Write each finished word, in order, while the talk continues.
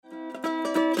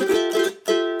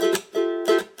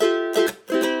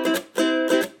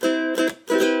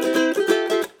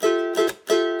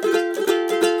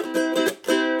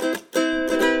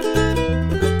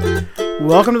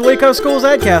Welcome to the Lee Coast Schools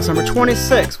EdCast number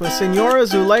 26 with Senora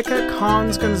Zuleika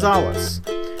Cons Gonzalez.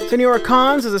 Senora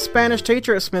Cons is a Spanish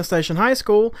teacher at Smith Station High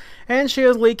School, and she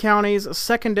is Lee County's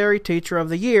Secondary Teacher of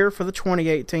the Year for the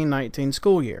 2018-19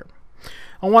 school year.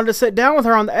 I wanted to sit down with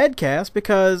her on the EdCast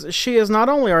because she is not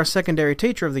only our Secondary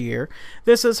Teacher of the Year,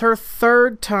 this is her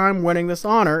third time winning this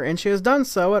honor, and she has done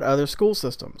so at other school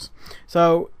systems.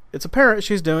 So it's apparent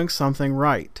she's doing something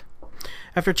right.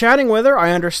 After chatting with her,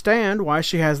 I understand why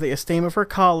she has the esteem of her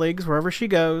colleagues wherever she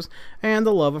goes and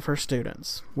the love of her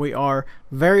students. We are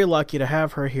very lucky to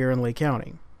have her here in Lee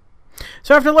County.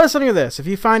 So after listening to this, if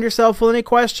you find yourself with any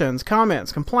questions,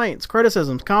 comments, complaints,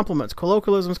 criticisms, compliments,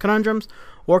 colloquialisms, conundrums,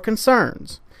 or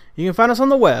concerns, you can find us on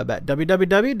the web at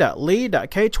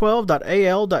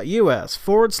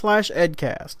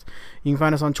www.lee.k12.al.us/edcast. You can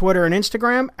find us on Twitter and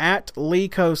Instagram at Lee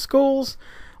Coast Schools,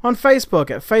 on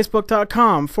Facebook at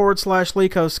facebook.com/Lee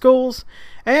Coast Schools,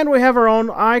 and we have our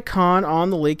own icon on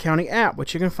the Lee County app,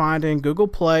 which you can find in Google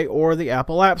Play or the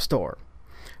Apple App Store.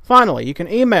 Finally, you can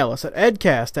email us at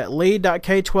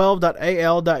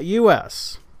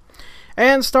edcast@lee.k12.al.us.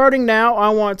 And starting now, I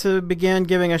want to begin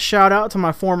giving a shout out to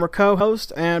my former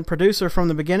co-host and producer from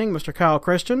the beginning, Mr. Kyle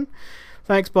Christian.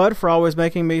 Thanks, bud, for always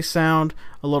making me sound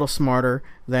a little smarter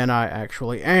than I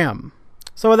actually am.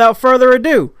 So without further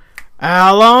ado,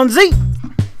 Alonzi!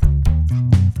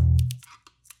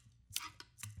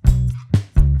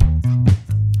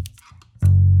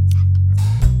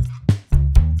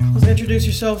 Let's introduce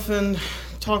yourself and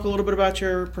talk a little bit about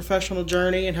your professional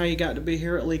journey and how you got to be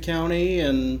here at Lee County.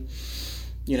 And,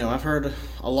 you know, I've heard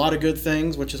a lot of good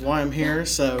things, which is why I'm here,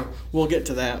 so we'll get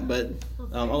to that. But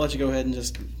I'll let you go ahead and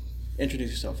just introduce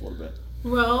yourself a little bit.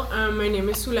 Well, my name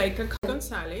is Zuleika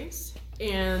Gonzalez,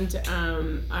 and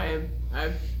I've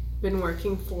been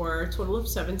working for a total of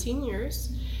 17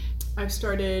 years. I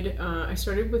started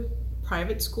with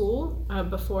private school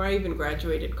before I even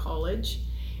graduated college,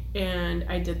 and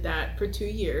I did that for 2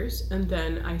 years, and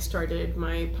then I started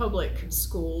my public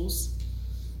schools,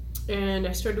 and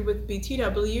I started with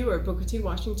BTW, or Booker T.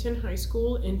 Washington High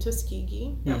School in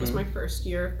Tuskegee. That was my first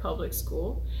year of public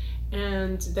school,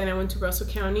 and then I went to Russell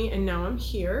County, and now I'm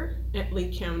here at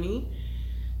Lee County.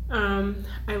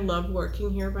 I love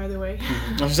working here, by the way.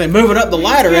 I was saying, moving up the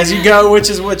ladder as you go, which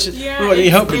is what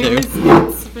you hope to do.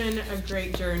 It's been a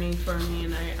great journey for me,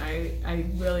 and I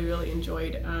really, really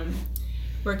enjoyed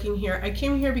working here. I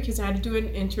came here because I had to do an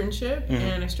internship,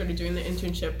 and I started doing the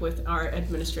internship with our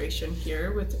administration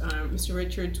here, with Mr.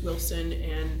 Richards, Wilson,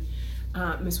 and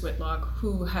Ms. Whitlock,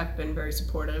 who have been very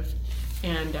supportive,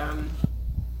 and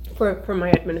for my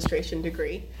administration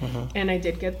degree. And I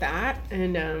did get that,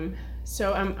 and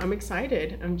so I'm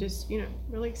excited. I'm just,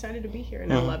 really excited to be here,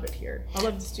 and I love it here. I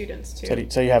love the students too.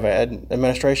 So you have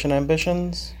administration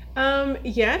ambitions?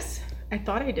 Yes, I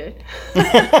thought I did.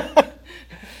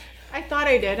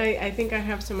 I think I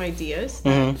have some ideas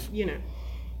that,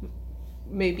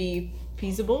 may be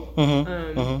feasible.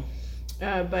 But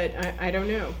I don't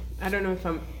know. I don't know if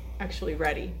I'm actually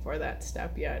ready for that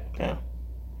step yet. Yeah.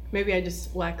 Maybe I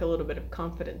just lack a little bit of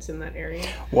confidence in that area.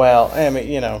 Well, I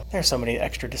mean, there's so many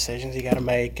extra decisions you got to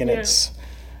make, and it's...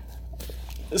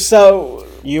 So,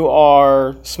 you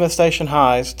are Smith Station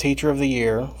High's Teacher of the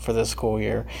Year for this school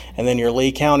year, and then you're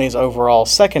Lee County's overall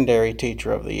Secondary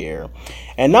Teacher of the Year.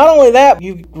 And not only that,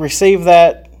 you received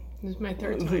that... This is my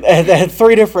third time. At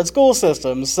 3 different school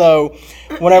systems. So,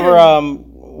 whenever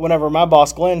my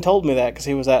boss Glenn told me that, because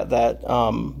he was at that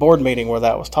board meeting where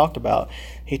that was talked about,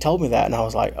 he told me that, and I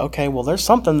was like, okay, well, there's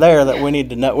something there that we need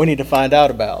to know. We need to find out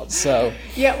about. So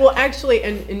yeah, well, actually,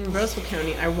 in Russell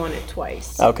County, I won it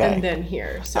twice. Okay. And then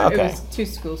here, so it was 2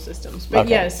 school systems. But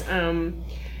yes, I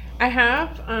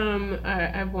have.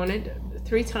 I've won it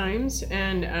 3 times,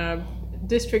 and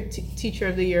District Teacher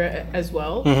of the Year as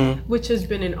well, which has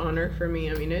been an honor for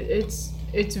me. I mean, it's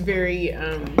very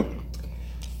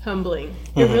humbling.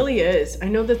 It really is. I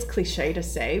know that's cliche to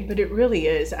say, but it really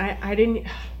is. I didn't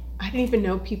even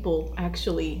know people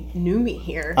actually knew me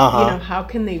here. How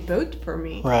can they vote for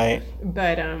me? Right.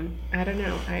 But I don't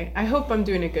know. I hope I'm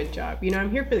doing a good job. I'm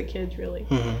here for the kids, really.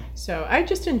 So I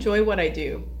just enjoy what I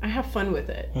do. I have fun with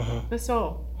it. That's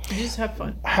all. You just have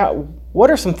fun.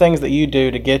 What are some things that you do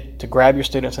to grab your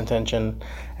students' attention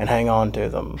and hang on to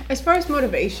them? As far as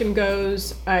motivation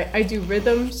goes, I do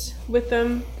rhythms with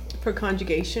them for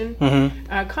conjugation.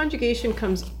 Conjugation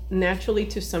comes naturally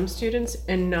to some students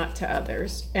and not to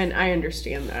others, and I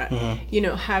understand that.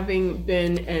 Having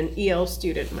been an EL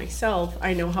student myself,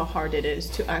 I know how hard it is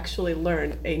to actually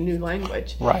learn a new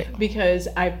language. Right. Because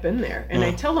I've been there, and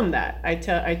I tell them that. I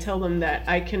tell them that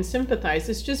I can sympathize.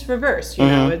 It's just reverse, you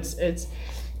know. It's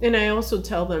And I also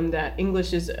tell them that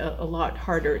English is a lot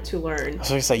harder to learn.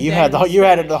 So you say you had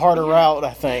it the harder route,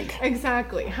 I think.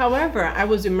 Exactly. However, I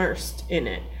was immersed in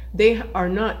it. They are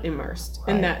not immersed,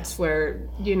 Right. and that's where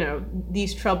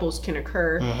these troubles can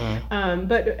occur.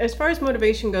 But as far as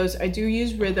motivation goes, I do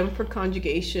use rhythm for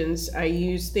conjugations. I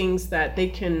use things that they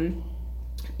can,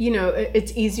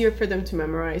 it's easier for them to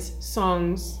memorize: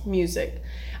 songs, music.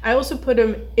 I also put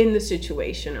them in the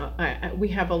situation. We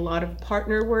have a lot of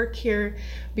partner work here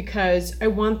because I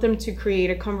want them to create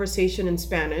a conversation in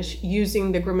Spanish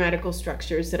using the grammatical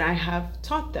structures that I have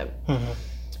taught them.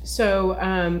 So,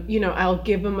 I'll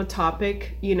give them a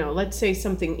topic, let's say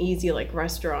something easy like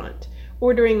restaurant,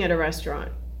 ordering at a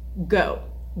restaurant. Go.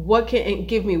 What can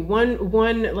give me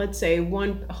let's say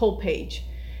one whole page,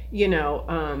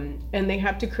 and they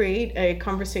have to create a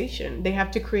conversation. They have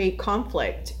to create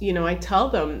conflict. I tell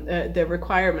them the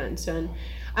requirements, and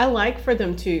I like for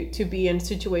them to be in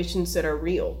situations that are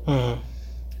real.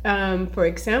 For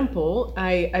example,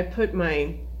 I put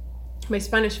my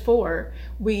Spanish 4,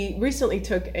 we recently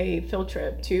took a field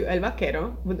trip to El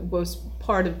Vaquero, was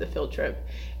part of the field trip.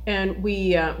 And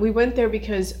we went there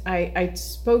because I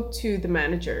spoke to the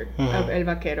manager of El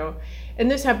Vaquero. And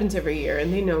this happens every year,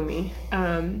 and they know me.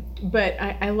 But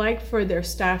I like for their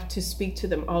staff to speak to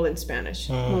them all in Spanish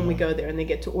when we go there. And they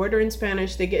get to order in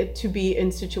Spanish. They get to be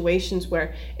in situations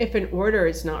where if an order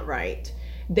is not right,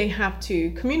 they have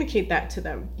to communicate that to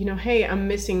them. Hey, I'm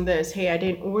missing this. Hey, I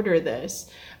didn't order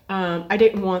this. I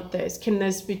didn't want this. Can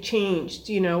this be changed?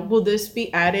 Will this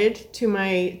be added to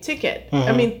my ticket?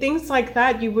 I mean, things like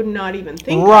that you would not even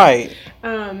think Right.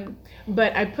 of.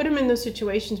 But I put them in those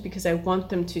situations because I want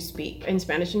them to speak in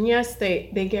Spanish. And yes,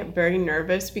 they get very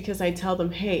nervous because I tell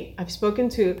them, hey, I've spoken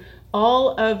to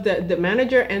all of the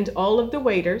manager and all of the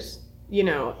waiters,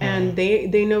 and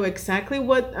they know exactly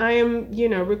what I am,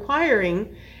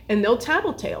 requiring, and they'll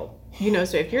tattletale.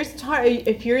 So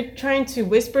if you're trying to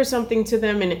whisper something to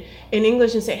them in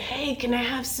English and say, hey, can I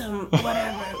have some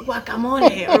whatever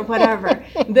guacamole or whatever,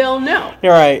 they'll know.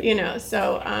 You're right.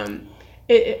 So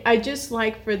I just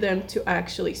like for them to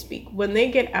actually speak. When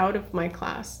they get out of my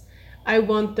class, I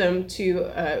want them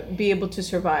to be able to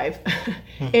survive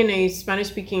in a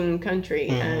Spanish-speaking country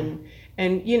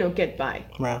and get by.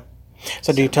 Right.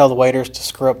 So do you tell the waiters to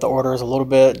screw up the orders a little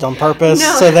bit on purpose?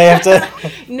 No. So they have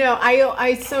to... No,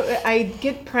 I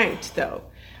get pranked though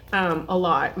a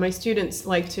lot. My students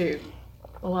like to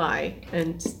lie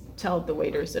and tell the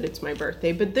waiters that it's my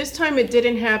birthday, but this time it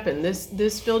didn't happen.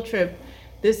 This field trip,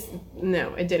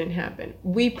 no, it didn't happen.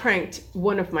 We pranked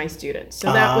one of my students,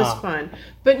 so that was fun.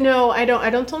 But no, I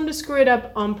don't tell them to screw it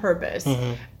up on purpose.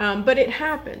 But it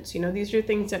happens. These are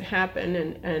things that happen,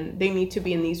 and they need to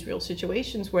be in these real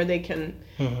situations where they can,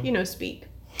 speak.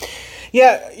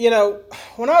 Yeah,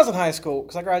 when I was in high school,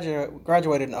 because I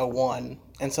graduated in 2001,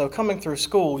 and so coming through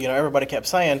school, everybody kept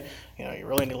saying, you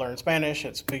really need to learn Spanish.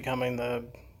 It's becoming the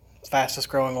fastest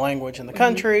growing language in the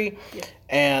country,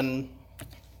 and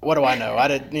what do I know? I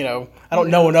don't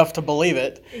know enough to believe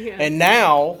it. Yeah. And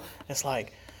now it's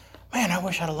like, man, I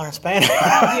wish I'd have learned Spanish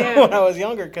when I was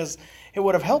younger, because it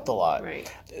would have helped a lot.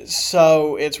 Right.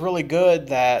 So it's really good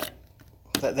that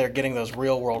they're getting those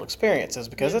real world experiences,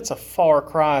 because it's a far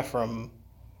cry from,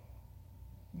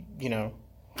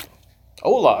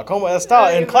 hola, como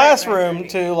está in classroom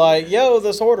to like, yo,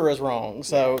 this order is wrong.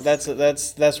 So that's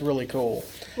really cool.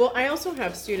 Well, I also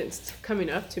have students coming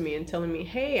up to me and telling me,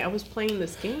 hey, I was playing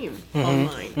this game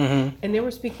online and they were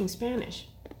speaking Spanish.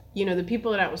 The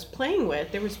people that I was playing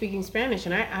with, they were speaking Spanish,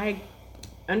 and I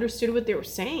understood what they were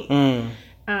saying.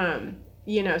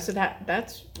 So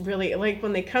that's really, like,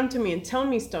 when they come to me and tell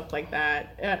me stuff like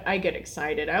that, I get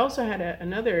excited. I also had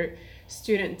another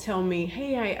student tell me,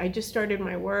 hey, I just started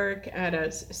my work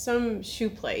at some shoe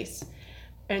place,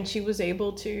 and she was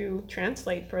able to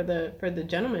translate for the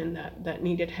gentleman that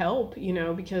needed help,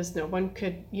 because no one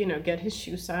could, get his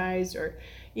shoe size, or,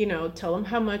 tell him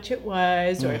how much it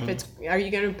was, or if are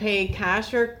you going to pay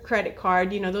cash or credit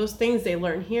card, those things they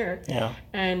learn here. Yeah.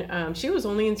 And she was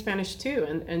only in Spanish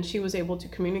too, and she was able to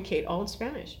communicate all in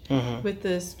Spanish with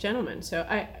this gentleman. So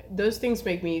those things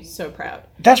make me so proud.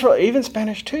 That's really, even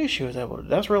Spanish too, she was able to.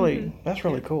 That's really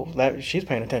cool. That she's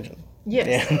paying attention.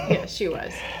 Yes, Yeah. yes, she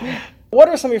was. What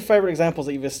are some of your favorite examples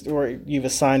that where you've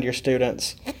assigned your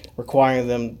students, requiring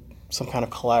them some kind of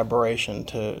collaboration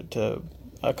to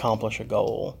accomplish a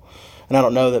goal? And I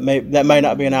don't know, that may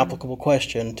not be an applicable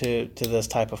question to this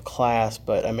type of class,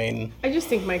 but I mean, I just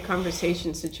think my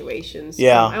conversation situations.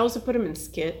 Yeah. I also put them in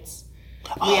skits.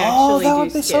 That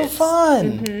would be so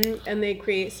fun. And they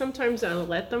create. Sometimes I'll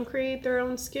let them create their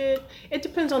own skit. It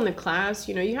depends on the class.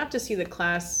 You have to see the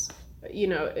class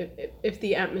if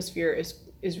the atmosphere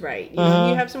is right. You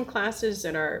have some classes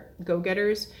that are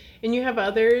go-getters, and you have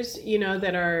others,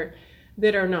 that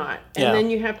are not. And then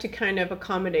you have to kind of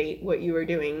accommodate what you are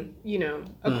doing,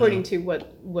 according to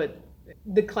what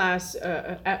the class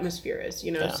atmosphere is,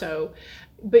 So,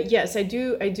 but yes, I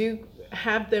do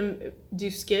have them do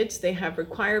skits. They have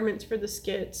requirements for the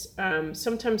skits.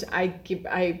 Sometimes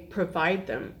I provide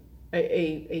them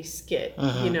a skit,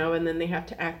 and then they have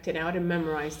to act it out and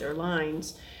memorize their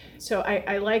lines. So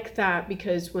I like that,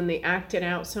 because when they act it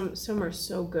out, some are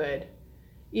so good,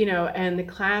 and the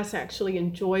class actually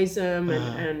enjoys them,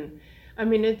 and I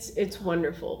mean, it's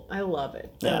wonderful. I love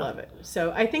it. I love it.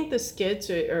 So I think the skits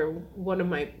are one of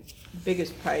my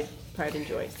biggest pride and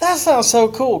joy. That sounds so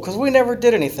cool, because we never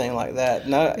did anything like that.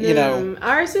 No,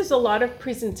 ours is a lot of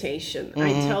presentation.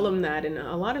 I tell them that, and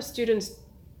a lot of students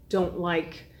don't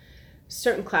like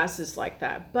certain classes like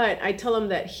that. But I tell them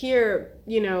that here,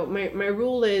 my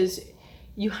rule is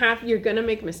you're gonna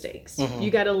make mistakes.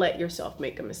 You got to let yourself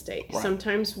make a mistake. Right.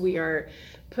 Sometimes we are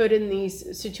put in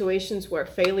these situations where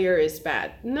failure is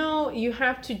bad. No, you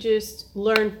have to just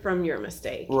learn from your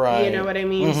mistake. Right. You know what I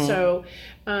mean? So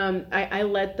I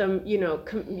let them,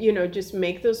 just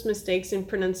make those mistakes in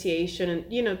pronunciation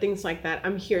and, things like that.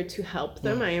 I'm here to help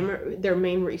them. I am their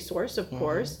main resource, of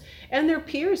course. And their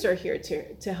peers are here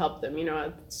to help them.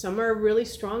 Some are really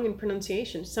strong in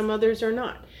pronunciation. Some others are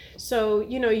not. So,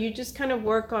 you just kind of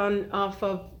work off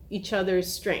of each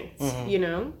other's strengths,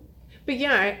 But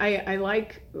yeah, I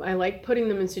like putting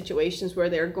them in situations where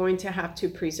they're going to have to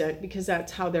present, because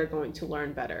that's how they're going to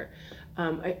learn better.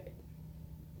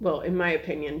 In my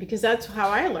opinion, because that's how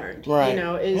I learned, right.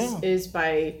 is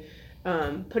by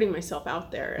putting myself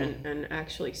out there and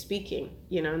actually speaking,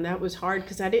 and that was hard,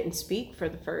 because I didn't speak for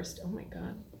the first, oh my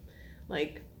God,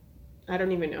 I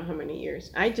don't even know how many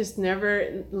years. I just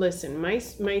never listened.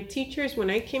 My teachers, when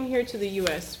I came here to the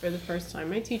U.S. for the first time,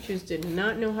 my teachers did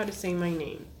not know how to say my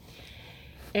name.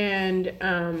 And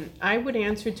I would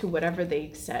answer to whatever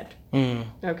they said.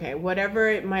 Okay, whatever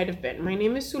it might have been. My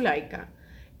name is Zuleika.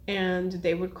 And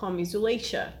they would call me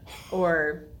Zuleisha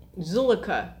or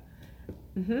Zulika.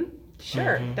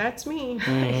 Sure, that's me.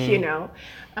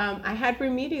 I had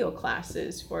remedial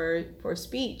classes for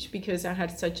speech, because I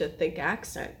had such a thick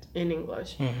accent in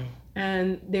English.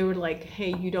 And they were like,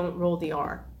 hey, you don't roll the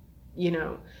R.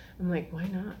 I'm like, why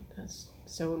not? That's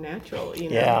so natural,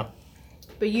 Yeah.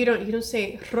 But you don't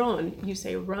say run, you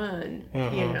say run,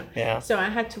 Yeah. So I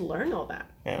had to learn all that,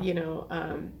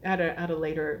 at a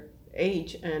later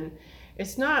age, and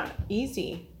it's not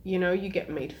easy. You get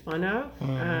made fun of.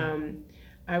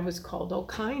 I was called all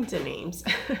kinds of names.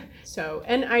 So,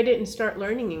 and I didn't start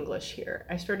learning English here.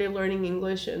 I started learning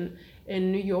English in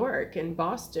New York and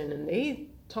Boston, and they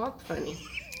talk funny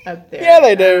up there. Yeah,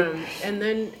 they do. And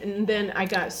then I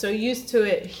got so used to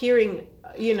it, hearing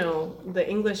the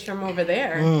English from over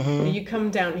there. You come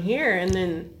down here, and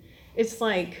then it's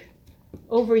like,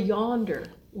 over yonder.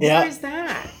 Where is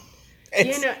that?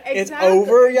 It's exactly.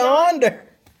 over yonder.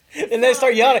 And they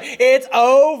start yelling, it's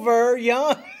over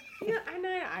yonder. Yeah,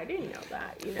 I didn't know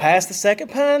that. Past the second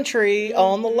pine tree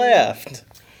on the left.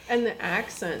 And the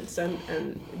accents,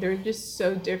 and they're just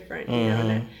so different,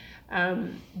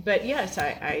 But yes,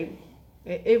 I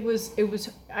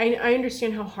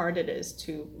understand how hard it is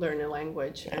to learn a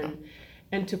language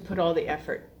and to put all the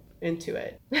effort into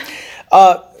it.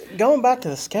 Going back to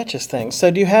the sketches thing.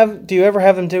 So do you ever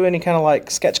have them do any kind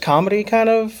of sketch comedy kind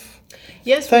of?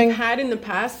 Yes, thing? We've had in the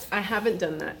past. I haven't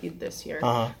done that this year,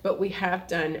 but we have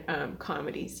done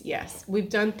comedies. Yes, we've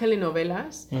done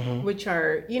telenovelas, which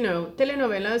are,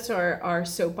 telenovelas are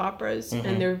soap operas,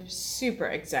 and they're super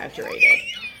exaggerated.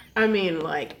 I mean,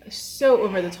 so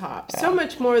over the top, so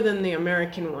much more than the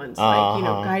American ones,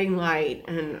 Guiding Light,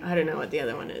 and I don't know what the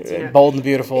other one is. Bold and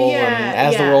Beautiful, and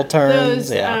As the World Turns.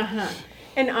 Those,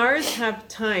 And ours have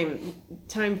time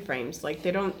frames.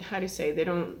 They don't. How to say?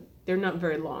 They're not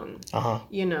very long.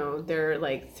 They're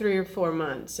 3 or 4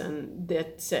 months, and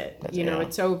that's it.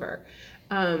 It's over.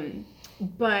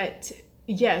 But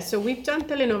yeah, so we've done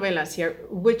telenovelas here,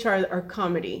 which are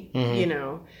comedy.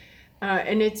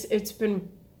 And it's been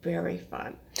very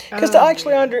fun. Because to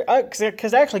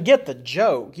actually get the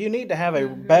joke, you need to have a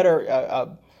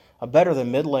better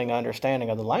than middling understanding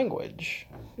of the language,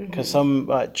 because so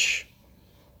much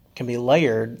can be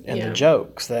layered in the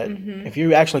jokes that if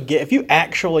you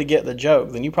actually get the joke,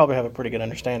 then you probably have a pretty good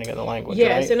understanding of the language.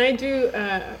 Yes, right? And I do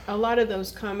a lot of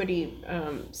those comedy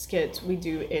skits we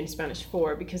do in Spanish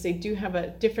 4, because they do have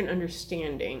a different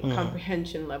understanding,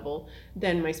 comprehension level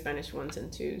than my Spanish 1s and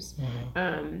 2s.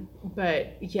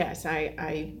 But yes,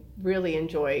 I really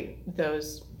enjoy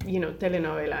those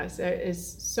telenovelas.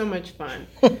 It's so much fun.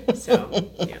 So,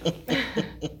 yeah.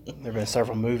 There have been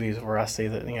several movies where I see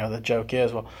that, the joke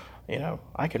is, well,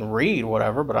 I can read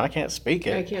whatever, but I can't speak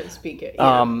it. I can't speak it.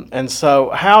 Yeah. And so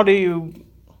how do you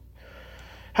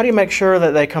make sure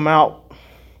that they come out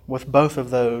with both of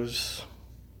those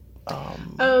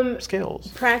skills?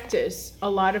 Practice, a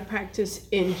lot of practice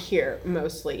in here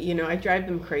mostly. I drive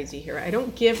them crazy here. I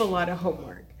don't give a lot of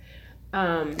homework.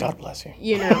 God bless you.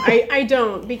 I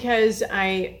don't, because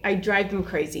I drive them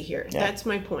crazy here. Yeah. That's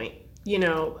my point.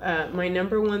 My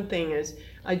number one thing is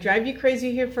I drive you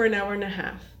crazy here for an hour and a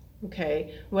half.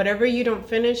 Okay, whatever you don't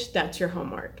finish, that's your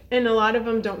homework. And a lot of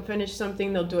them don't finish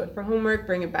something, they'll do it for homework,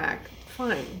 bring it back.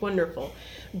 Fine, wonderful.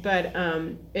 But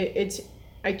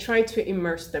I try to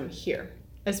immerse them here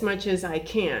as much as I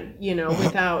can,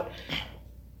 without,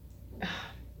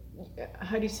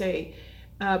 how do you say,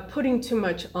 putting too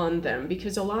much on them.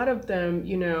 Because a lot of them,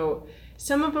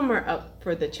 some of them are up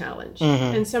for the challenge.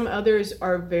 And some others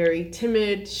are very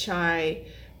timid, shy.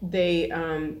 They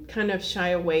kind of shy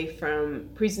away from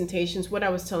presentations, what I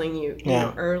was telling you,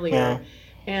 earlier. Yeah.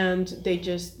 And they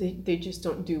just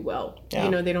don't do well.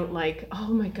 Yeah. They don't like, oh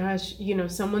my gosh,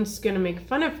 someone's gonna make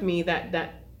fun of me,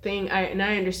 that thing.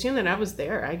 I understand that. I was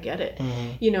there, I get it.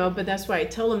 But that's why I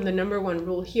tell them the number one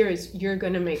rule here is you're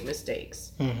gonna make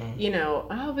mistakes.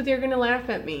 But they're gonna laugh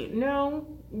at me. No,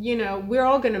 we're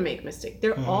all gonna make mistakes.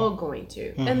 They're all going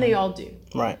to, and they all do.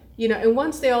 Right. And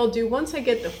once they all do, once I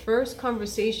get the first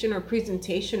conversation or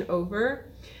presentation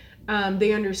over,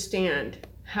 they understand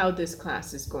how this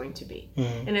class is going to be.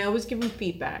 And I always give them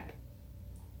feedback.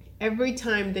 Every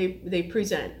time they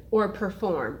present or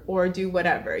perform or do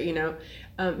whatever,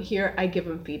 here I give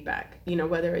them feedback,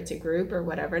 whether it's a group or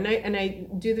whatever. And I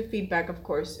do the feedback, of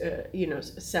course,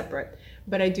 separate,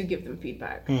 but I do give them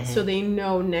feedback. So they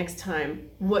know next time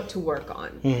what to work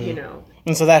on,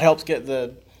 And so that helps get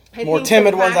the more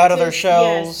timid ones out of their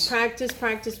shells. Yes,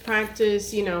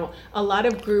 practice, a lot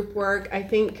of group work. I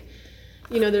think,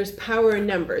 there's power in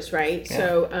numbers, right? Yeah.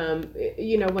 So,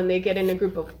 when they get in a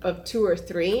group of 2 or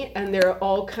 3 and they're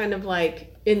all kind of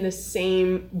like in the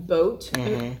same boat,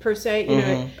 per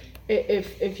se,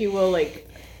 if you will, like,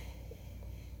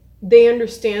 they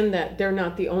understand that they're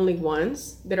not the only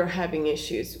ones that are having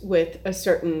issues with a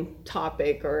certain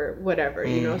topic or whatever,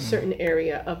 a certain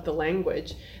area of the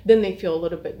language, then they feel a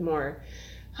little bit more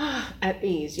at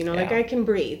ease, like I can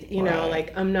breathe,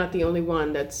 like I'm not the only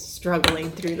one that's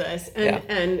struggling through this,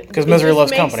 and because misery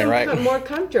loves company, right? More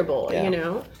comfortable,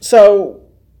 So,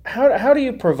 how do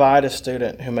you provide a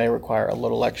student who may require a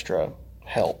little extra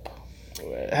help?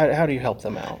 How do you help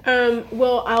them out?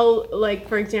 Well, I'll, like,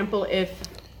 for example, if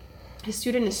a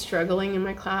student is struggling in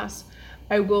my class,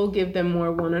 I will give them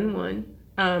more one-on-one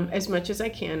as much as I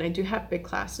can. I do have big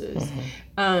classes.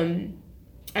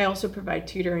 I also provide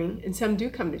tutoring, and some do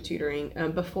come to tutoring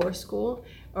before school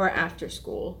or after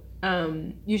school.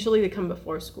 Usually they come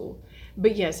before school.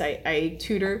 But yes, I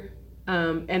tutor,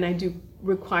 and I do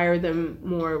require them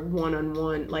more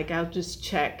one-on-one. Like, I'll just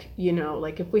check,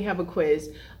 like if we have a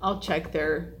quiz, I'll check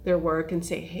their work and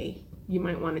say, hey, you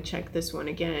might want to check this one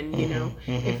again,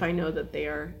 if I know that they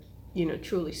are,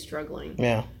 truly struggling.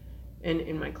 Yeah.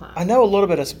 In my class. I know a little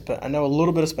bit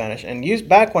of Spanish, and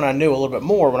back when I knew a little bit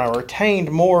more, when I retained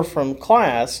more from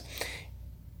class,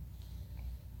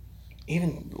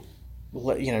 even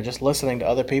just listening to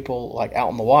other people like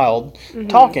out in the wild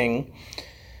talking,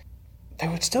 they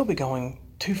would still be going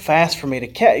too fast for me to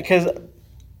catch. Because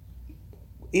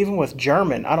even with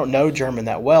German, I don't know German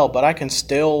that well, but I can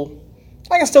still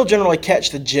generally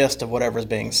catch the gist of whatever's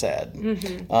being said.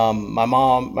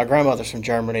 My grandmother's from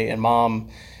Germany, and Mom,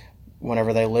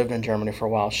 whenever they lived in Germany for a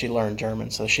while, she learned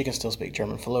German, so she can still speak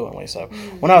German fluently. So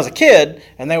when I was a kid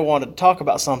and they wanted to talk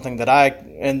about something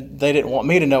and they didn't want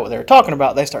me to know what they were talking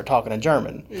about, they start talking in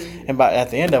German. And at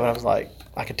the end of it, I was like,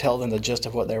 I could tell them the gist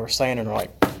of what they were saying, and they're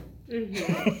like,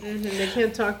 they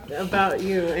can't talk about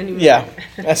you anymore.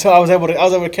 Yeah, so I was able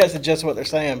to catch the gist of what they're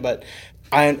saying, but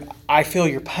I feel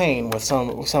your pain with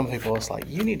some people. It's like,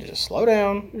 you need to just slow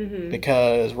down,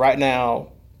 because right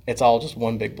now it's all just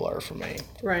one big blur for me.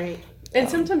 Right. And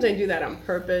sometimes I do that on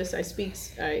purpose. I speak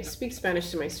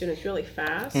Spanish to my students really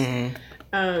fast,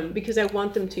 because I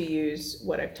want them to use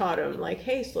what I've taught them. Like,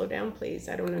 hey, slow down, please.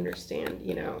 I don't understand.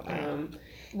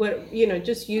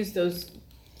 Just use those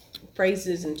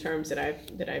phrases and terms that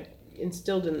I've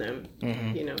instilled in them,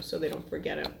 so they don't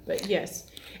forget them. But yes.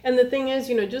 And the thing is,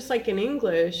 just like in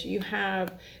English, you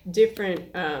have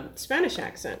different Spanish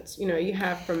accents. You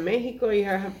have from Mexico, you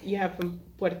have from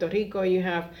Puerto Rico, you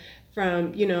have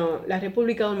from, you know, La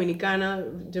República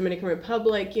Dominicana, Dominican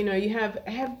Republic, you know, you have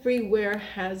everywhere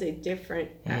has a different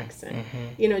accent.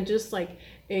 You know, just like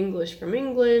English from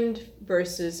England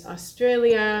versus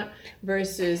Australia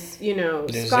versus, you know,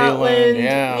 New Scotland.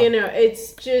 Zealand, You know,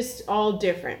 it's just all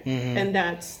different. And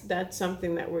that's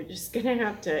something that we're just gonna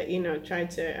have to, you know, try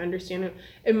to understand.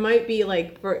 It might be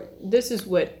like, this is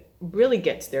what really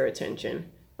gets their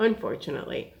attention,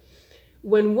 unfortunately.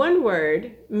 When one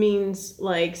word means,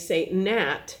 like, say,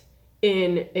 gnat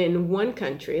in one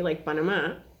country, like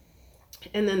Panama,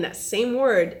 and then that same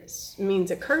word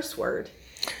means a curse word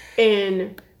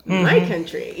in my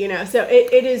country, you know, so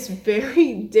it is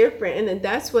very different. And then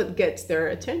that's what gets their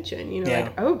attention, you know,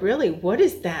 like, oh, really? What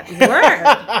is that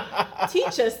word?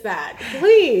 Teach us that,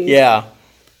 please. Yeah.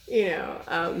 You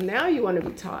know, now you want to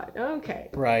be taught. Okay.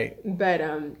 Right.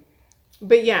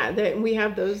 But yeah, we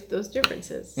have those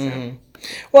differences. So.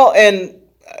 Well, and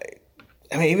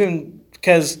I mean, even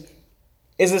because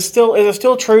is it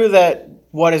still true that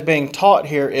what is being taught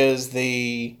here is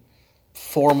the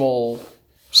formal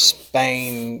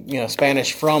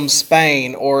Spanish from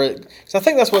Spain, or because I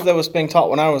think that's what that was being taught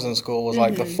when I was in school, was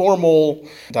like the formal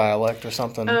dialect or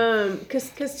something.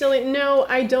 Castilian, no,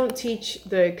 I don't teach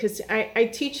because I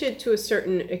teach it to a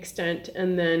certain extent,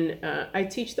 and then I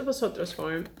teach the vosotros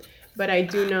form, but I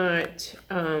do not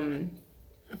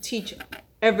teach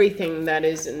everything that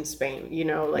is in Spain, you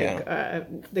know, like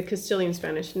the Castilian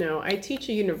Spanish. No, I teach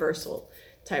a universal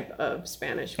type of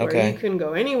Spanish where you can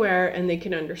go anywhere and they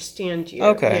can understand you,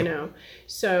 you know.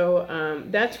 So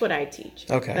that's what I teach.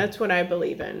 That's what I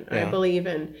believe in. I believe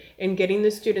in getting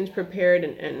the students prepared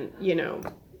and you know,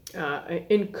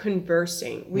 in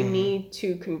conversing. We need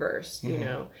to converse, you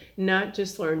know, not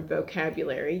just learn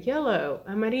vocabulary. Yellow,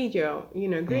 amarillo, you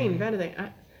know, green, verde.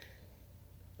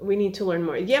 We need to learn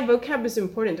more. Yeah, vocab is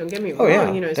important. Don't get me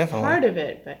wrong. You know, it's definitely part of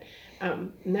it. But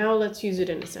now let's use it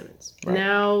in a sentence. Right.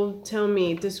 Now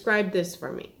describe this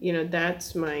for me. You know,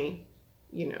 that's my,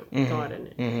 you know, thought in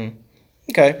it.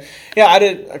 Okay. Yeah, I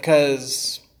did,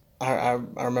 because I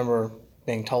remember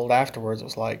being told afterwards, it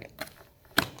was like,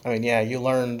 I mean, yeah, you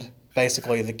learned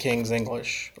basically the King's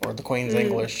English or the Queen's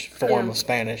English form of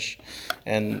Spanish,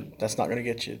 and that's not going to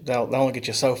get you, they'll only get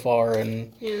you so far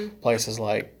in places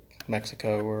like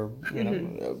Mexico or, you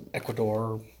know,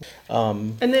 Ecuador.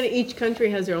 And then each country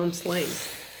has their own slang.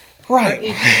 Right. Or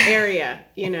each area,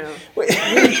 you know,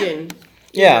 region.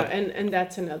 You know, and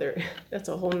that's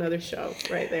a whole nother show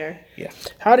right there. Yeah.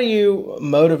 How do you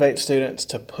motivate students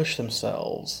to push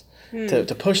themselves,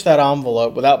 to push that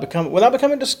envelope without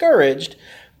becoming discouraged?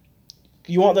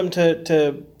 You want them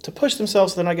to push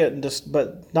themselves so they're not getting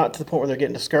but not to the point where they're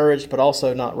getting discouraged, but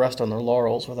also not rest on their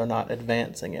laurels where they're not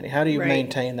advancing any. How do you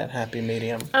maintain that happy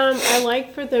medium? I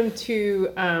like for them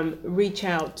to reach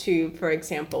out to, for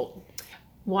example,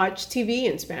 watch TV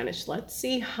in Spanish. Let's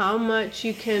see how much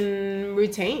you can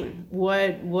retain.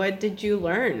 What did you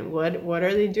learn? What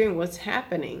are they doing? What's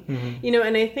happening? You know,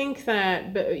 and I think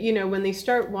that, you know, when they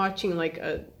start watching like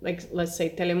let's say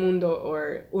Telemundo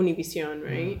or Univision,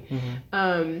 right?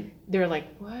 They're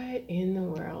like, what in the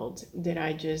world did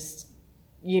I just,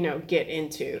 you know, get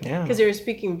into? Because they're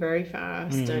speaking very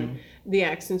fast and the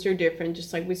accents are different,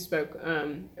 just like we spoke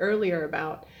earlier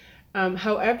about.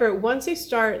 However, once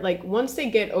they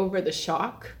get over the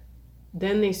shock,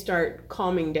 then they start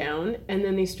calming down and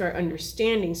then they start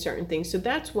understanding certain things. So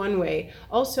that's one way.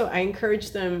 Also, I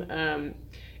encourage them,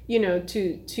 you know,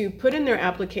 to put in their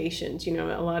applications. You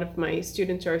know, a lot of my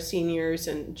students are seniors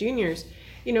and juniors.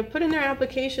 You know, put in their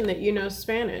application that you know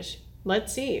Spanish.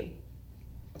 Let's see.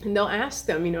 And they'll ask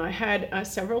them, you know, I had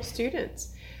several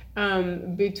students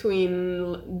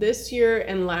between this year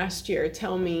and last year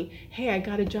tell me, hey, I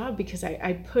got a job because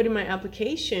I put in my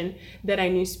application that I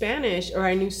knew Spanish or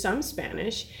I knew some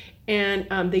Spanish,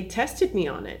 and they tested me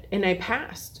on it and I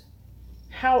passed.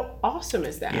 How awesome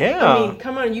is that? I mean,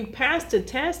 come on, you passed a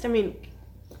test. I mean,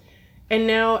 and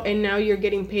now you're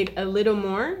getting paid a little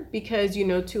more because you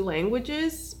know 2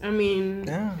 languages. I mean,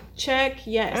 check,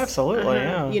 yes.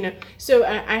 Absolutely, You know, so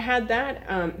I had that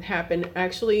happen.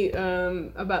 Actually,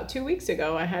 about 2 weeks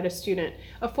ago, I had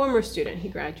a former student, he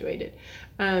graduated.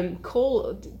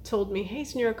 Cole told me, hey,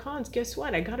 Senora Cons, guess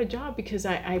what? I got a job because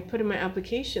I put in my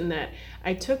application that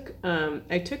I took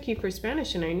you for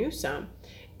Spanish and I knew some.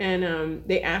 And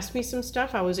they asked me some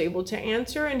stuff I was able to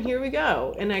answer, and here we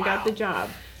go. And I got the job.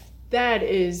 That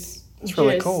is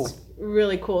really cool.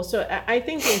 Really cool. So I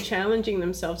think in challenging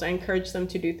themselves, I encourage them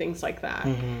to do things like that.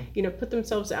 You know, put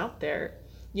themselves out there.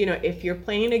 You know, if you're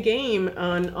playing a game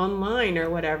online or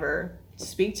whatever,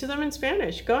 speak to them in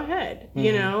Spanish. Go ahead.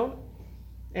 You know,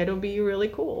 It'll be really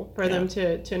cool for them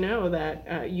to know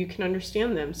that you can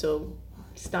understand them. So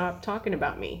stop talking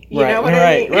about me. You know what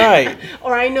I mean? Right.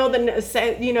 Or I know the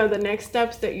next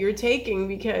steps that you're taking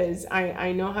because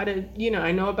I know how to,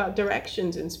 I know about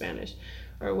directions in Spanish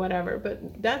or whatever. But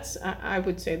I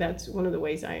would say that's one of the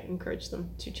ways I encourage them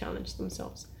to challenge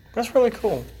themselves. That's really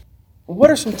cool. What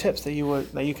are some tips that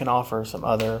you can offer some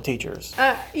other teachers?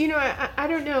 I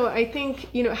don't know. I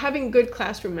think, having good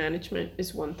classroom management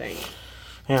is one thing.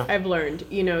 Yeah. I've learned,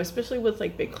 especially with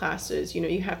like big classes,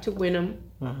 you have to win them.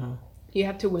 Mm-hmm. You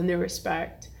have to win their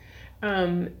respect.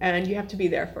 And you have to be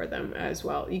there for them as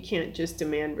well. You can't just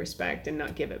demand respect and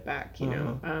not give it back,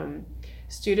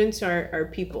 Students are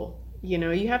people,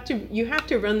 you have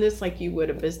to run this like you would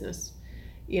a business,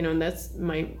 and that's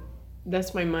my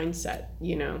mindset,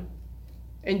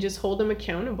 and just hold them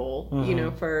accountable,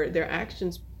 for their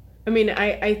actions. I mean,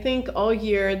 I think all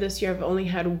year, this year, I've only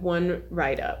had one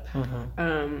write-up.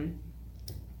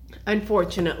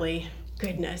 Unfortunately,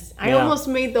 goodness. I almost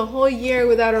made the whole year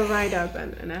without a write-up,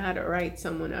 and I had to write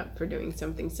someone up for doing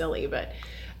something silly. But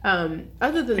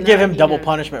other than that... Give him double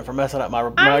punishment for messing up my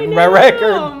record. My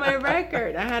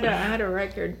record. I had a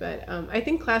record, but I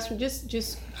think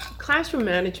just classroom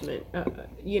management,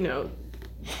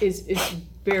 is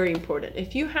very important.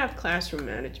 If you have classroom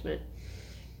management,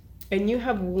 and you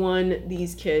have won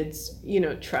these kids,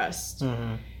 trust.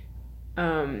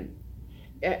 I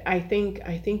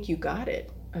think you got it.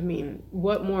 I mean,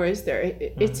 what more is there?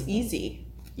 It's easy,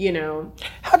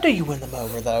 How do you win them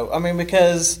over, though? I mean,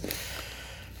 because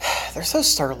they're so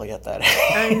surly at that age.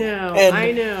 I know.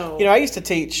 I know. I used to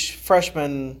teach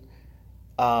freshman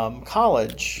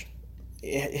college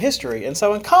history, and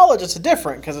so in college it's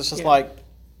different because it's just like,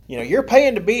 you're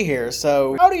paying to be here.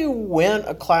 So how do you win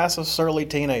a class of surly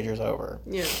teenagers over?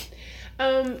 Yeah.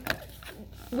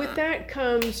 With that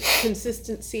comes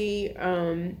consistency.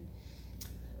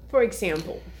 For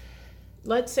example,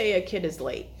 let's say a kid is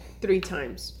late 3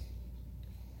 times.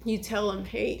 You tell them,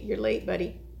 hey, you're late,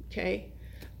 buddy. Okay.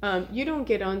 You don't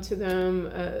get onto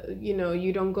them.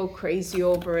 You don't go crazy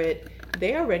over it.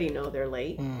 They already know they're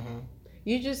late. Mm-hmm.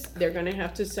 They're going to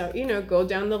have to, go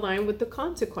down the line with the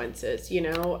consequences,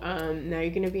 now you're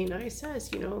going to be nice as,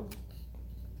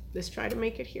 let's try to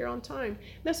make it here on time.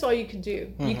 That's all you can do.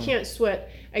 Mm-hmm. You can't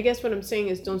sweat. I guess what I'm saying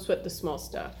is don't sweat the small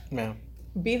stuff. Yeah.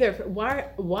 Be there for,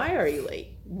 why are you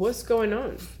late? What's going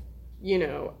on?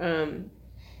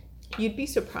 You'd be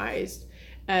surprised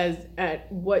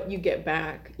at what you get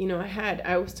back.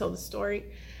 I always tell the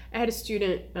story. I had a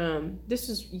student, this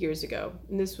was years ago,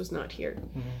 and this was not here.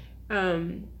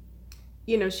 Mm-hmm.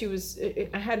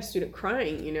 I had a student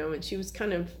crying, and she was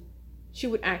she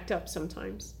would act up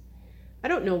sometimes. I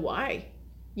don't know why,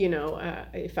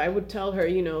 if I would tell her,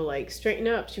 straighten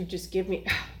up, she would just give me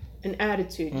an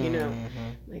attitude,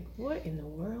 like, what in the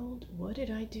world? What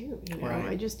did I do? Right.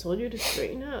 I just told you to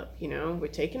straighten up, we're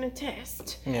taking a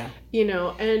test, and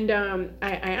I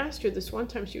asked her this one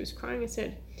time, she was crying. I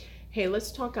said, hey,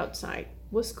 let's talk outside.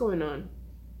 What's going on?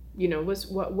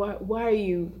 Why are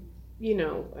you,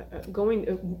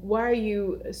 why are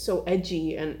you so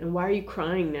edgy and why are you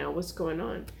crying now? What's going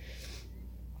on?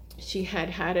 She had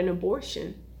an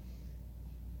abortion.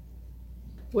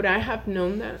 Would I have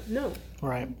known that? No.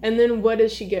 Right. And then what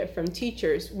does she get from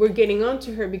teachers? We're getting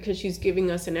onto her because she's giving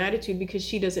us an attitude because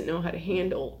she doesn't know how to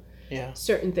handle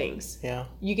certain things. Yeah.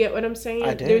 You get what I'm saying?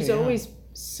 I do. There's always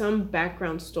some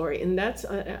background story. And that's,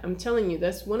 I'm telling you,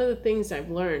 that's one of the things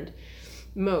I've learned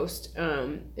most.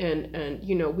 And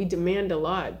we demand a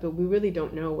lot, but we really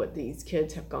don't know what these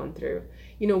kids have gone through.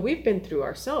 We've been through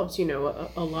ourselves, a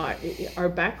lot. Our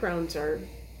backgrounds are,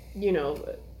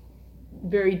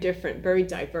 very different, very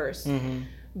diverse. Mm-hmm.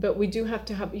 But you have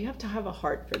to have a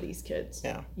heart for these kids.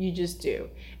 Yeah. You just do.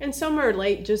 And some are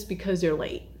late just because they're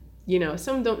late.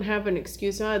 Some don't have an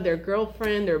excuse, their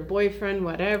girlfriend, their boyfriend,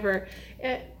 whatever.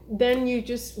 Then you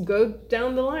just go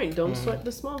down the line. Don't sweat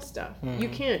the small stuff. Mm-hmm. You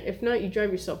can't. If not, you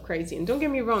drive yourself crazy. And don't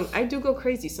get me wrong, I do go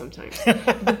crazy sometimes.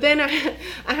 But then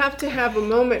I have to have a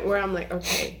moment where I'm like,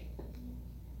 okay,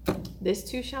 this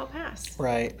too shall pass.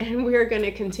 Right. And we're going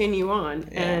to continue on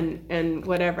and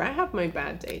whatever. I have my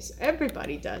bad days.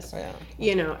 Everybody does.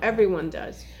 Yeah. Everyone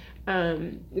does.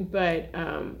 But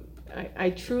I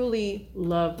truly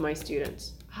love my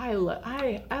students. I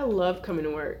love coming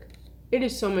to work. It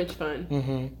is so much fun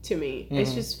to me. Mm-hmm.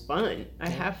 It's just fun. I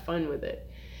have fun with it,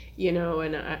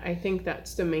 and I think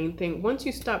that's the main thing. Once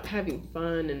you stop having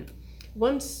fun and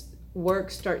once work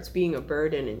starts being a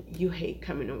burden and you hate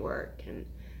coming to work and,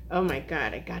 oh my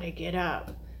God, I gotta get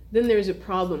up, then there's a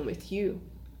problem with you.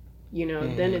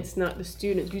 then it's not the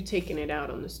students. You're taking it out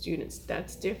on the students.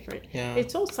 That's different. Yeah.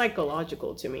 It's all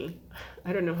psychological to me.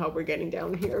 I don't know how we're getting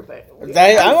down here, but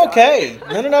I'm okay.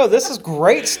 No. This is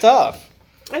great stuff.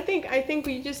 I think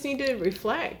we just need to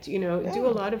reflect, do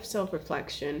a lot of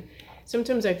self-reflection.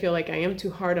 Sometimes I feel like I am too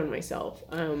hard on myself.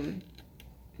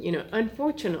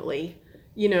 Unfortunately,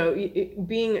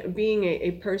 being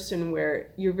a person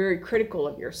where you're very critical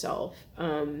of yourself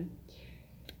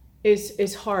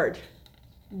is hard,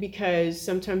 because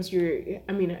sometimes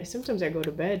sometimes I go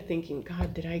to bed thinking,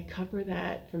 God, did I cover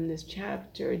that from this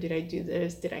chapter? Did I do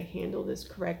this? Did I handle this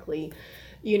correctly?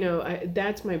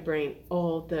 That's my brain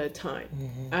all the time.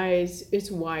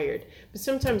 It's wired. But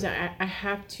sometimes I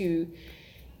have to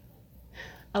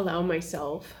allow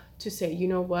myself to say, you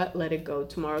know what, let it go.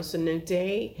 Tomorrow's a new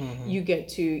day. You get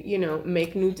to,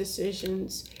 make new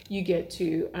decisions. You get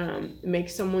to make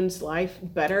someone's life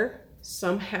better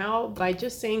somehow by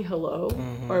just saying hello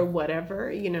or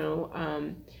whatever,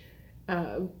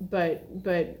 but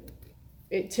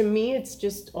to me, it's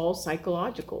just all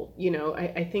psychological.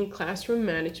 I think classroom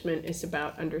management is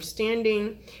about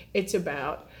understanding. It's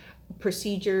about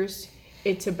procedures.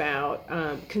 It's about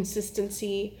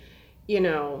consistency.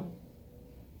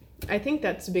 I think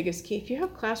that's the biggest key. If you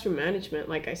have classroom management,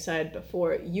 like I said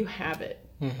before, you have it.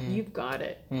 You've got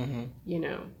it.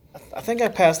 I think I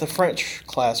passed the French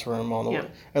classroom on the way.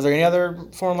 Are there any other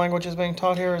foreign languages being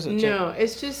taught here? Is it No,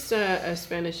 it's just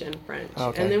Spanish and French.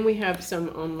 Okay. And then we have some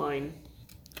online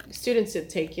students that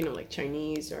take, like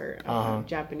Chinese or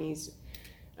Japanese,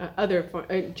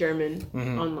 German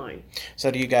online.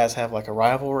 So do you guys have like a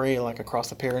rivalry, like across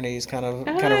the Pyrenees kind of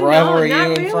rivalry? No,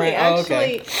 not you really. and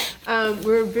France? Actually,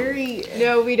 we're very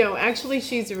no, we don't. Actually,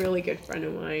 she's a really good friend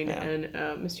of mine, and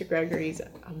Mr. Gregory's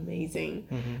amazing.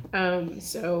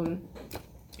 So.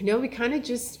 We kind of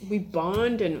we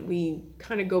bond, and we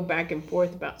kind of go back and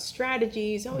forth about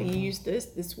strategies. Oh, you use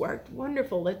this worked.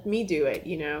 Wonderful. Let me do it.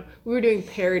 We were doing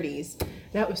parodies.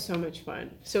 That was so much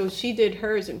fun. So she did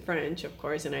hers in French, of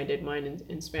course, and I did mine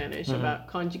in Spanish about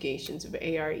conjugations of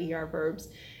AR, ER verbs.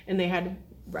 And they had to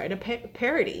write a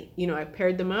parody. I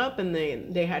paired them up, and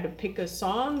they had to pick a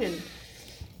song and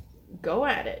go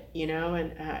at it,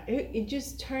 and it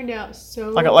just turned out so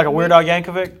like a Weird Al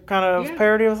Yankovic kind of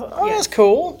parody. That's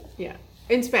cool. Yeah,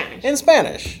 in Spanish.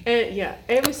 And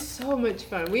it was so much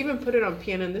fun. We even put it on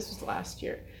piano, and this was last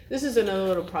year. This is another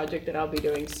little project that I'll be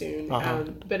doing soon.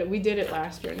 But we did it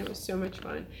last year, and it was so much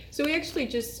fun. So we actually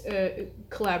just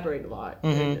collaborate a lot,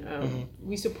 and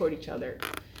we support each other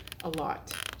a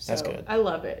lot. So that's good. I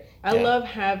love it. I love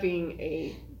having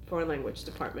a foreign language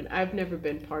department. I've never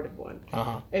been part of one.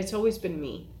 It's always been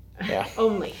me.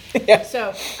 Only.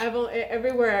 So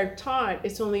everywhere I've taught,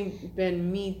 it's only been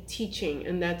me teaching,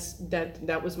 and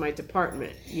that was my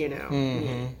department,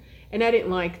 And I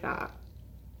didn't like that.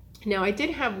 Now I did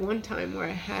have one time where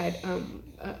I had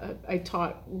I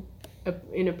taught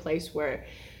in a place where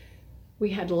we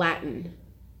had Latin,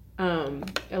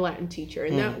 a Latin teacher,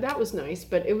 and that was nice,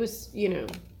 but it was a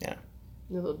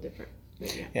little different.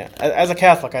 Yeah, as a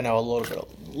Catholic, I know a little bit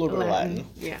of Latin.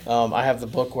 Yeah. I have the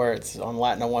book where it's on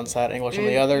Latin on one side, English on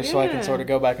the other, so I can sort of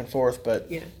go back and forth.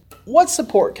 But what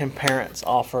support can parents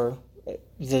offer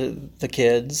the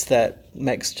kids that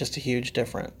makes just a huge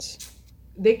difference?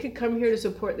 They could come here to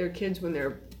support their kids when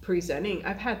they're presenting.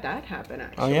 I've had that happen,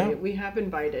 actually. Oh, yeah? We have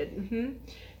invited.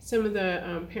 Some of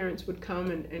the parents would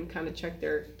come and kind of check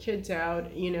their kids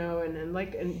out,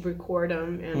 and record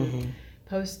them and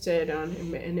post it on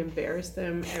and embarrass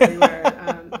them everywhere.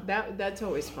 That's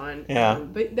always fun.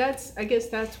 But I guess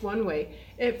that's one way.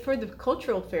 For the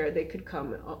cultural fair, they could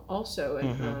come also.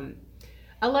 And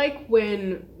I like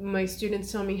when my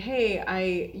students tell me, hey,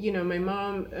 my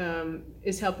mom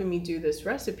is helping me do this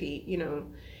recipe,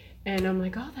 and I'm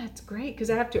like, oh, that's great, because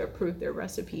I have to approve their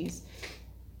recipes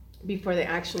before they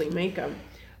actually make them.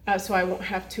 So I won't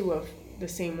have two of the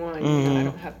same one. I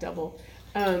don't have double.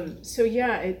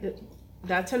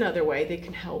 That's another way they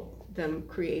can help them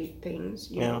create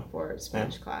things, for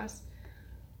Spanish class.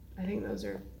 I think that's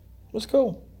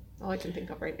cool. All I can think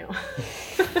of right now.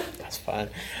 That's fine.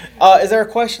 Is there a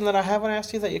question that I haven't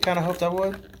asked you that you kind of hoped I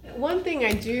would? One thing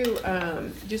I do,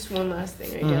 just one last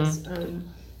thing, I guess.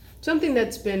 Something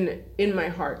that's been in my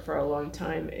heart for a long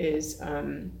time is,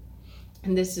 and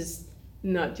this is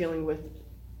not dealing with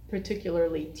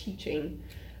particularly teaching,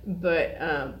 but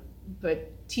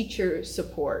teacher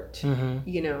support.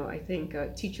 I think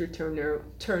teacher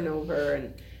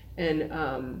turnover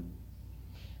and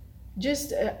just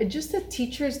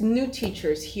the new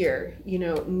teachers here,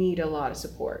 need a lot of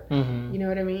support. You know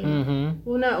what I mean?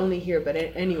 Well, not only here, but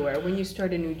anywhere. When you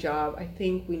start a new job, I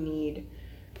think we need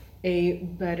a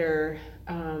better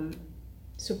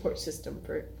support system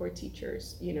for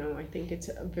teachers. You know, I think it's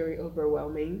very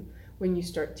overwhelming when you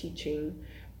start teaching,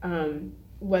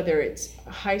 whether it's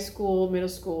high school, middle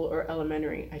school, or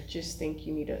elementary. I just think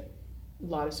you need a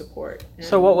lot of support.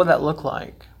 So what would that look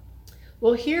like?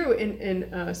 Well, here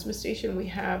in Smith Station, we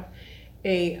have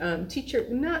a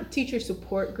not teacher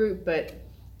support group, but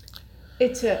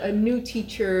it's a new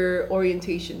teacher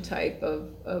orientation type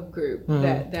of group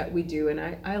that we do, and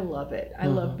I love it. I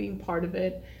love being part of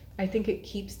it. I think it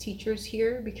keeps teachers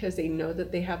here because they know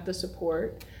that they have the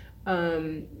support.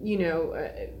 You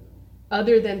know,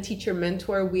 other than teacher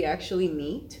mentor, we actually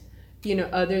meet. You know,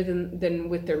 other than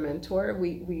with their mentor,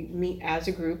 we meet as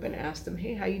a group and ask them,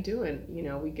 hey, how you doing? You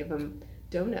know, we give them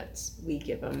donuts. We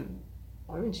give them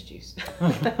orange juice.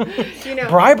 You know,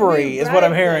 bribery is what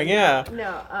I'm hearing. Yeah.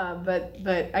 No, but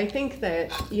I think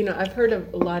that, you know, I've heard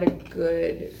a lot of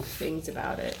good things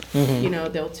about it. You know,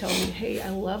 they'll tell me, hey, I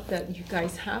love that you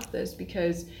guys have this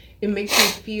because it makes me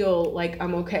feel like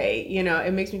I'm okay. You know,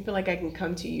 it makes me feel like I can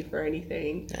come to you for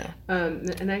anything. Yeah.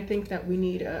 And I think that we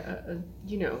need a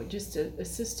you know, just a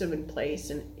system in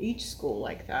place in each school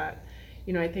like that.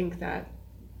 You know, I think that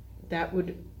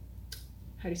would,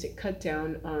 how do you say, cut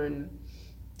down on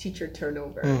teacher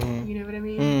turnover. You know what I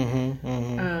mean?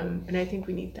 And I think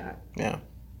we need that. Yeah.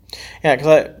 Yeah,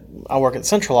 because I work at the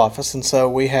central office, and so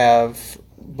we have,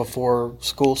 before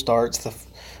school starts,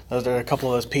 there are a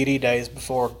couple of those PD days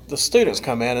before the students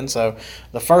come in, and so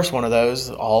the first one of those,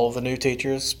 all of the new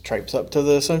teachers traipse up to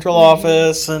the central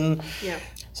office, and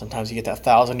sometimes you get that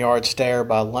 1,000-yard stare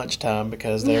by lunchtime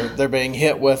because they're being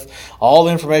hit with all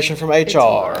the information from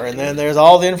HR, and then there's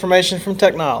all the information from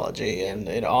technology,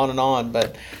 and on.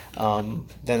 But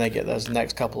then they get those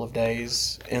next couple of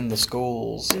days in the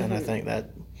schools, and I think that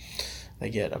they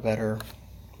get a better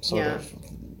sort of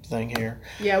thing here.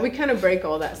 Yeah, we kind of break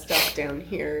all that stuff down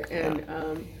here,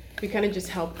 and we kind of just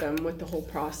help them with the whole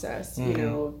process. You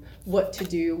know, what to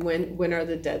do, when are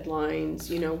the deadlines,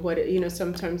 you know,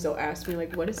 sometimes they'll ask me,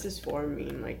 like, what does this form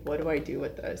mean, like, what do I do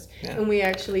with this? And we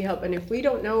actually help, and if we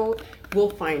don't know,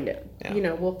 we'll find it. You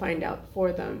know, we'll find out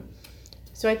for them.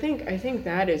 So I think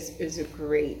that is a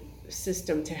great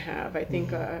system to have. I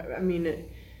think I mean,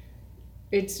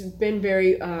 it's been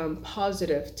very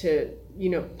positive to, you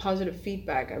know, positive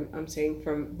feedback, I'm saying,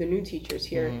 from the new teachers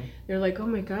here. They're like, oh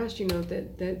my gosh, you know,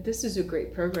 that this is a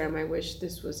great program. I wish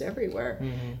this was everywhere.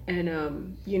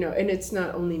 And, you know, and it's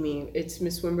not only me, it's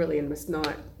Miss Wimberly and Miss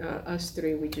Knott, us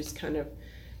three. We just kind of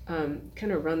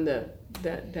run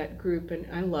that group, and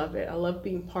I love it. I love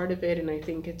being part of it, and I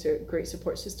think it's a great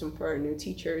support system for our new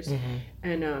teachers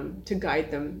and to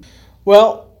guide them.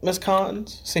 Well, Miss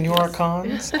Cons, Senora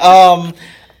Cons,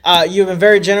 you've been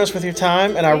very generous with your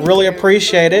time, and I really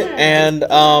appreciate it. And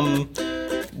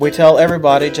we tell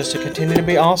everybody just to continue to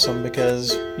be awesome,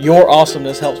 because your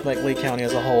awesomeness helps make Lee County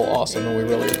as a whole awesome, and we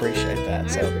really appreciate that.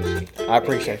 So I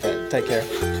appreciate that. Take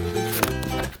care.